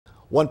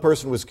One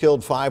person was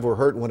killed, 5 were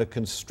hurt when a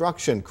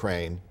construction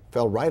crane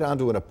fell right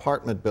onto an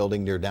apartment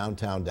building near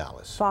downtown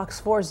Dallas.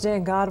 Fox 4's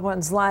Dan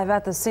Godwin's live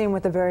at the scene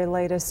with the very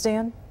latest.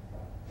 Dan?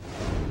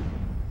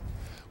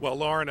 Well,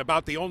 Lauren,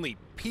 about the only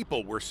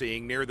people we're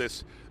seeing near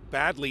this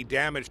badly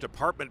damaged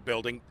apartment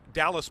building.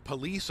 Dallas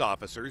police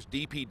officers,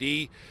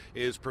 DPD,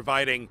 is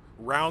providing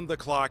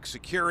round-the-clock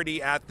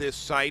security at this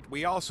site.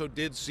 We also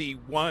did see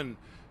one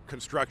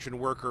construction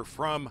worker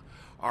from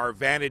our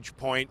vantage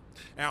point.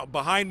 Now,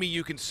 behind me,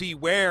 you can see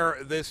where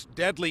this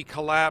deadly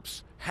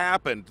collapse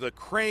happened. The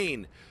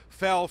crane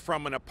fell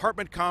from an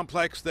apartment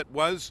complex that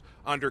was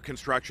under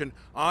construction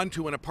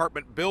onto an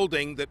apartment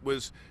building that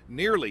was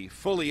nearly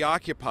fully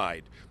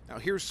occupied. Now,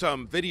 here's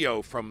some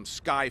video from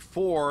Sky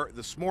 4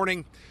 this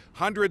morning.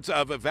 Hundreds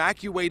of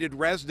evacuated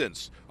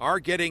residents are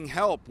getting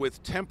help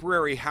with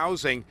temporary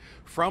housing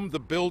from the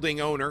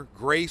building owner,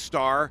 Gray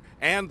Star,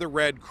 and the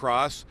Red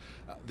Cross.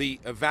 The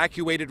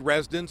evacuated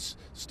residents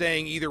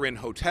staying either in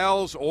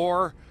hotels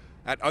or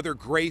at other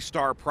Gray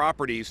Star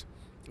properties.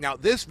 Now,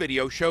 this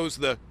video shows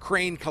the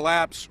crane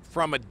collapse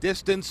from a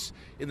distance.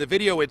 In the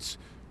video, it's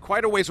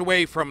quite a ways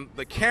away from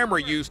the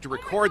camera used to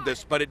record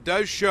this, but it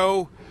does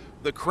show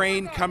the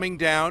crane coming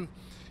down.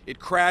 It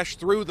crashed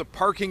through the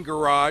parking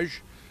garage.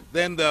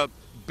 Then the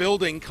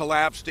building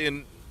collapsed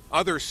in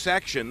other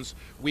sections.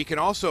 We can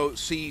also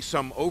see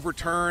some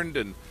overturned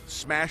and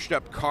smashed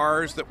up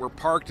cars that were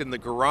parked in the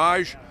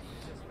garage.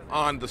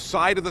 On the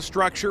side of the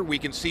structure, we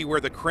can see where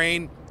the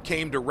crane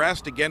came to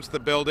rest against the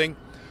building.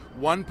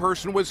 One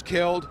person was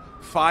killed,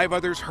 5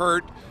 others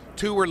hurt,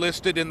 2 were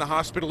listed in the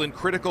hospital in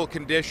critical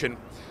condition.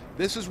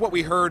 This is what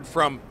we heard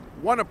from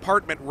one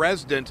apartment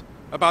resident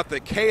about the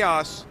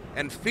chaos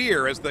and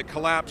fear as the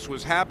collapse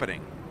was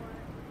happening.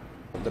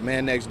 The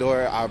man next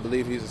door, I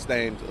believe he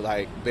sustained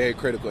very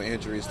critical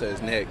injuries to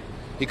his neck.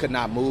 He could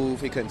not move,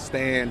 he couldn't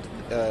stand.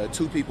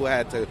 2 people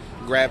had to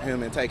grab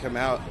him and take him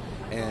out,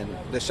 and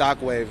the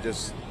shockwave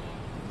just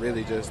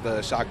really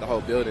shocked the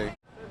whole building.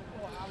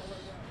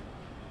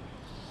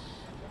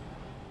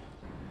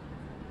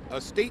 A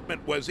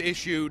statement was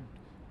issued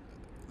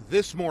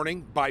this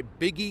morning by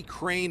Biggie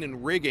Crane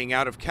and Rigging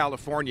out of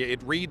California.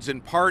 It reads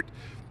in part,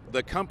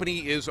 the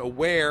company is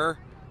aware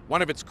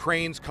one of its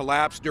cranes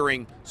collapsed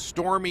during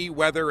stormy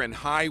weather and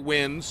high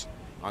winds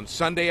on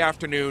Sunday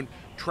afternoon.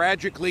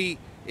 Tragically,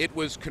 it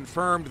was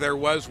confirmed there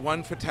was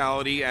one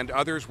fatality and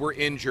others were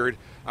injured.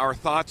 Our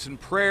thoughts and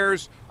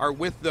prayers are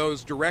with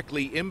those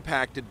directly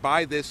impacted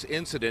by this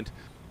incident.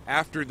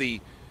 After the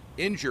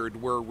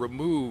injured were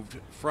removed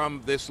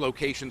from this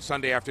location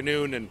Sunday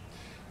afternoon and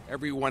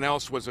everyone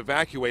else was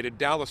evacuated,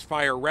 Dallas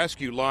Fire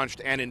Rescue launched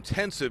an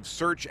intensive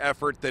search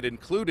effort that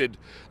included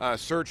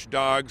search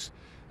dogs.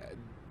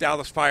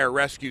 Dallas Fire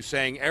Rescue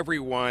saying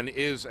everyone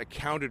is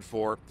accounted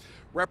for.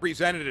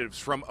 Representatives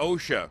from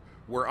OSHA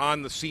were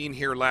on the scene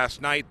here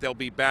last night. They'll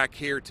be back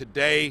here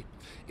today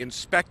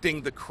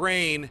inspecting the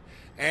crane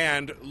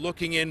and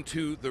looking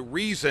into the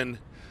reason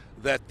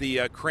that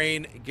the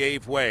crane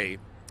gave way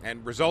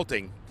and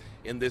resulting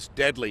in this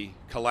deadly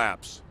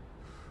collapse.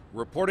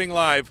 Reporting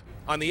live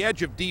on the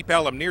edge of Deep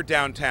Ellum near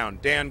downtown,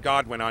 Dan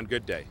Godwin on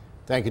Good Day.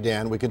 Thank you,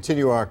 Dan. We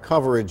continue our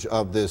coverage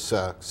of this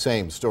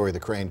same story, the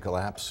crane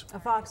collapse.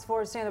 Fox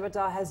 4's Sandra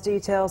Badah has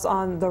details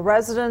on the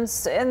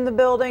residents in the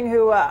building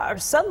who are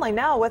suddenly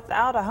now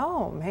without a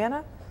home.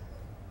 Hannah?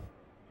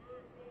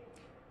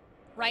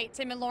 Right,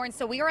 Tim and Lauren.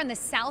 So we are on the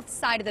south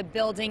side of the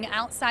building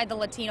outside the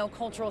Latino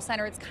Cultural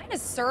Center. It's kind of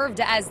served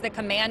as the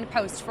command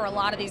post for a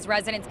lot of these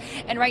residents.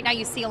 And right now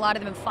you see a lot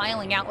of them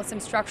filing out with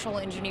some structural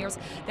engineers.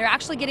 They're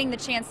actually getting the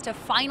chance to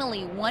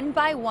finally, one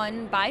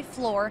by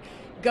floor,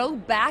 go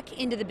back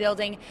into the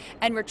building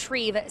and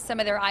retrieve some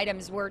of their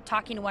items. We're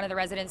talking to one of the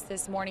residents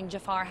this morning,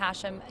 Jafar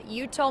Hashim.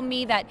 You told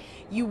me that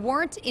you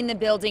weren't in the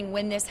building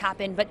when this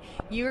happened, but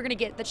you were going to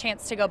get the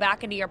chance to go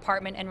back into your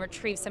apartment and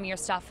retrieve some of your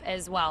stuff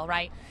as well,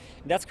 right?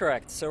 That's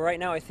correct. So right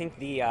now I think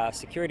the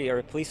security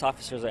or police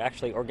officers are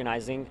actually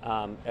organizing,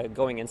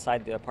 going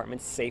inside the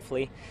apartments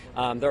safely.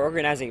 They're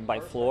organizing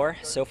by floor.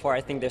 So far I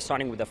think they're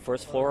starting with the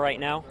first floor right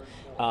now.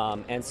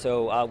 And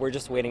so we're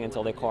just waiting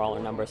until they call our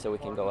number so we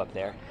can go up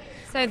there.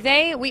 So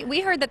we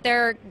heard that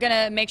they're going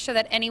to make sure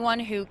that anyone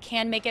who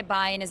can make it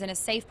by and is in a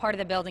safe part of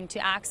the building to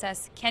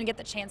access can get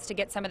the chance to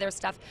get some of their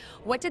stuff.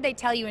 What did they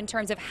tell you in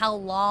terms of how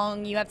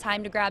long you have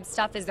time to grab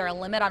stuff? Is there a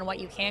limit on what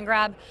you can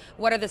grab?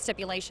 What are the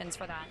stipulations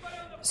for that?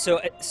 So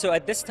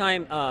at this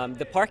time,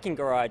 the parking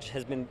garage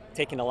has been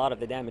taking a lot of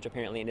the damage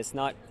apparently, and it's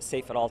not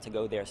safe at all to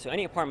go there. So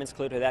any apartments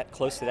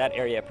close to that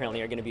area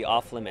apparently are going to be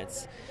off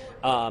limits.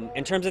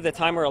 In terms of the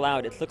time we're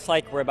allowed, it looks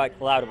like we're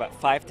allowed about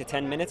 5 to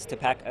 10 minutes to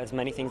pack as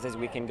many things as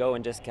we can go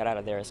and just get out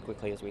of there as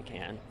quickly as we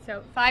can.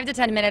 So 5 to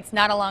 10 minutes,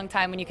 not a long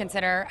time when you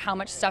consider how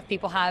much stuff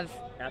people have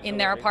in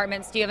their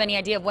apartments. Do you have any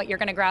idea of what you're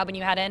going to grab when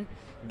you head in?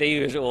 the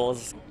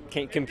usuals,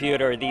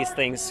 computer, these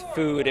things,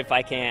 food if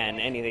I can,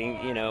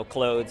 anything, you know,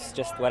 clothes,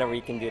 just whatever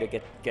you can do to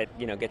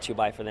get you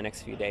by for the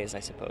next few days,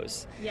 I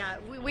suppose. Yeah,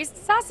 we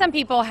saw some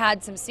people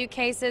had some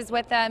suitcases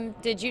with them.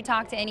 Did you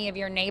talk to any of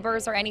your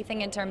neighbors or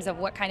anything in terms of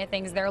what kind of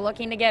things they're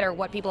looking to get or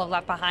what people have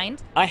left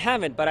behind? I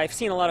haven't, but I've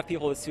seen a lot of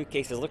people with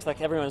suitcases. Looks like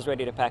everyone's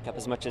ready to pack up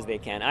as much as they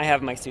can. I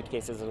have my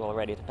suitcases as well,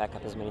 ready to pack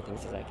up as many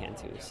things as I can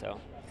too. So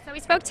we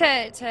spoke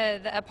to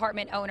the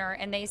apartment owner,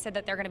 and they said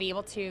that they're going to be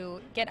able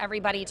to get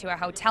everybody to a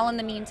hotel in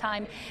the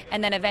meantime,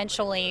 and then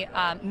eventually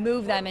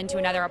move them into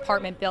another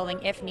apartment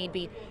building if need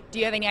be. Do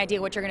you have any idea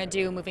what you're going to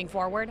do moving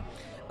forward?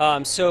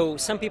 So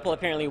some people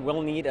apparently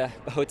will need a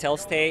hotel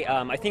stay.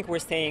 I think we're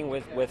staying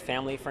with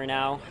family for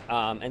now,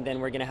 and then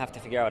we're going to have to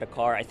figure out a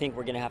car. I think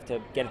we're going to have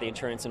to get the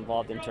insurance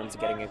involved in terms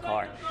of getting a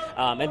car.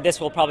 And this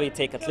will probably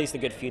take at least a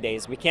good few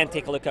days. We can't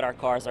take a look at our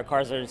cars. Our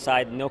cars are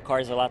inside. No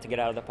cars are allowed to get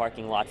out of the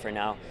parking lot for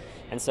now.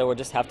 And so we'll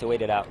just have to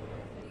wait it out.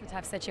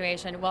 Tough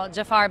situation. Well,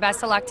 Jafar,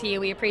 best of luck to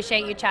you. We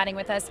appreciate you chatting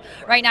with us.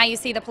 Right now you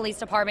see the police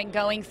department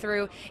going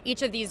through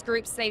each of these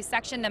groups. They've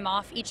sectioned them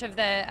off. Each of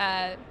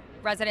the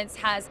residents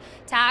has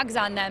tags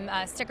on them,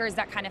 stickers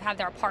that kind of have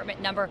their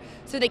apartment number,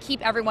 so they keep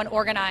everyone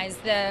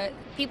organized. The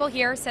people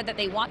here said that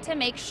they want to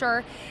make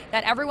sure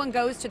that everyone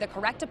goes to the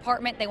correct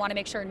apartment. They want to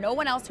make sure no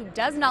one else who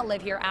does not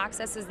live here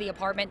accesses the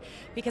apartment,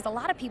 because a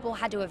lot of people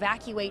had to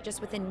evacuate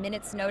just within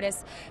minutes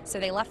notice, so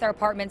they left their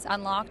apartments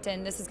unlocked,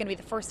 and this is going to be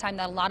the first time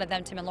that a lot of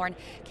them, Tim and Lauren,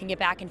 can get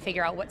back and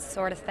figure out what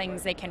sort of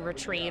things they can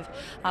retrieve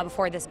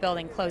before this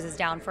building closes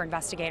down for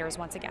investigators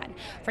once again.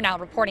 For now,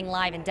 reporting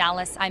live in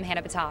Dallas, I'm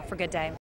Hannah Batah for Good Day.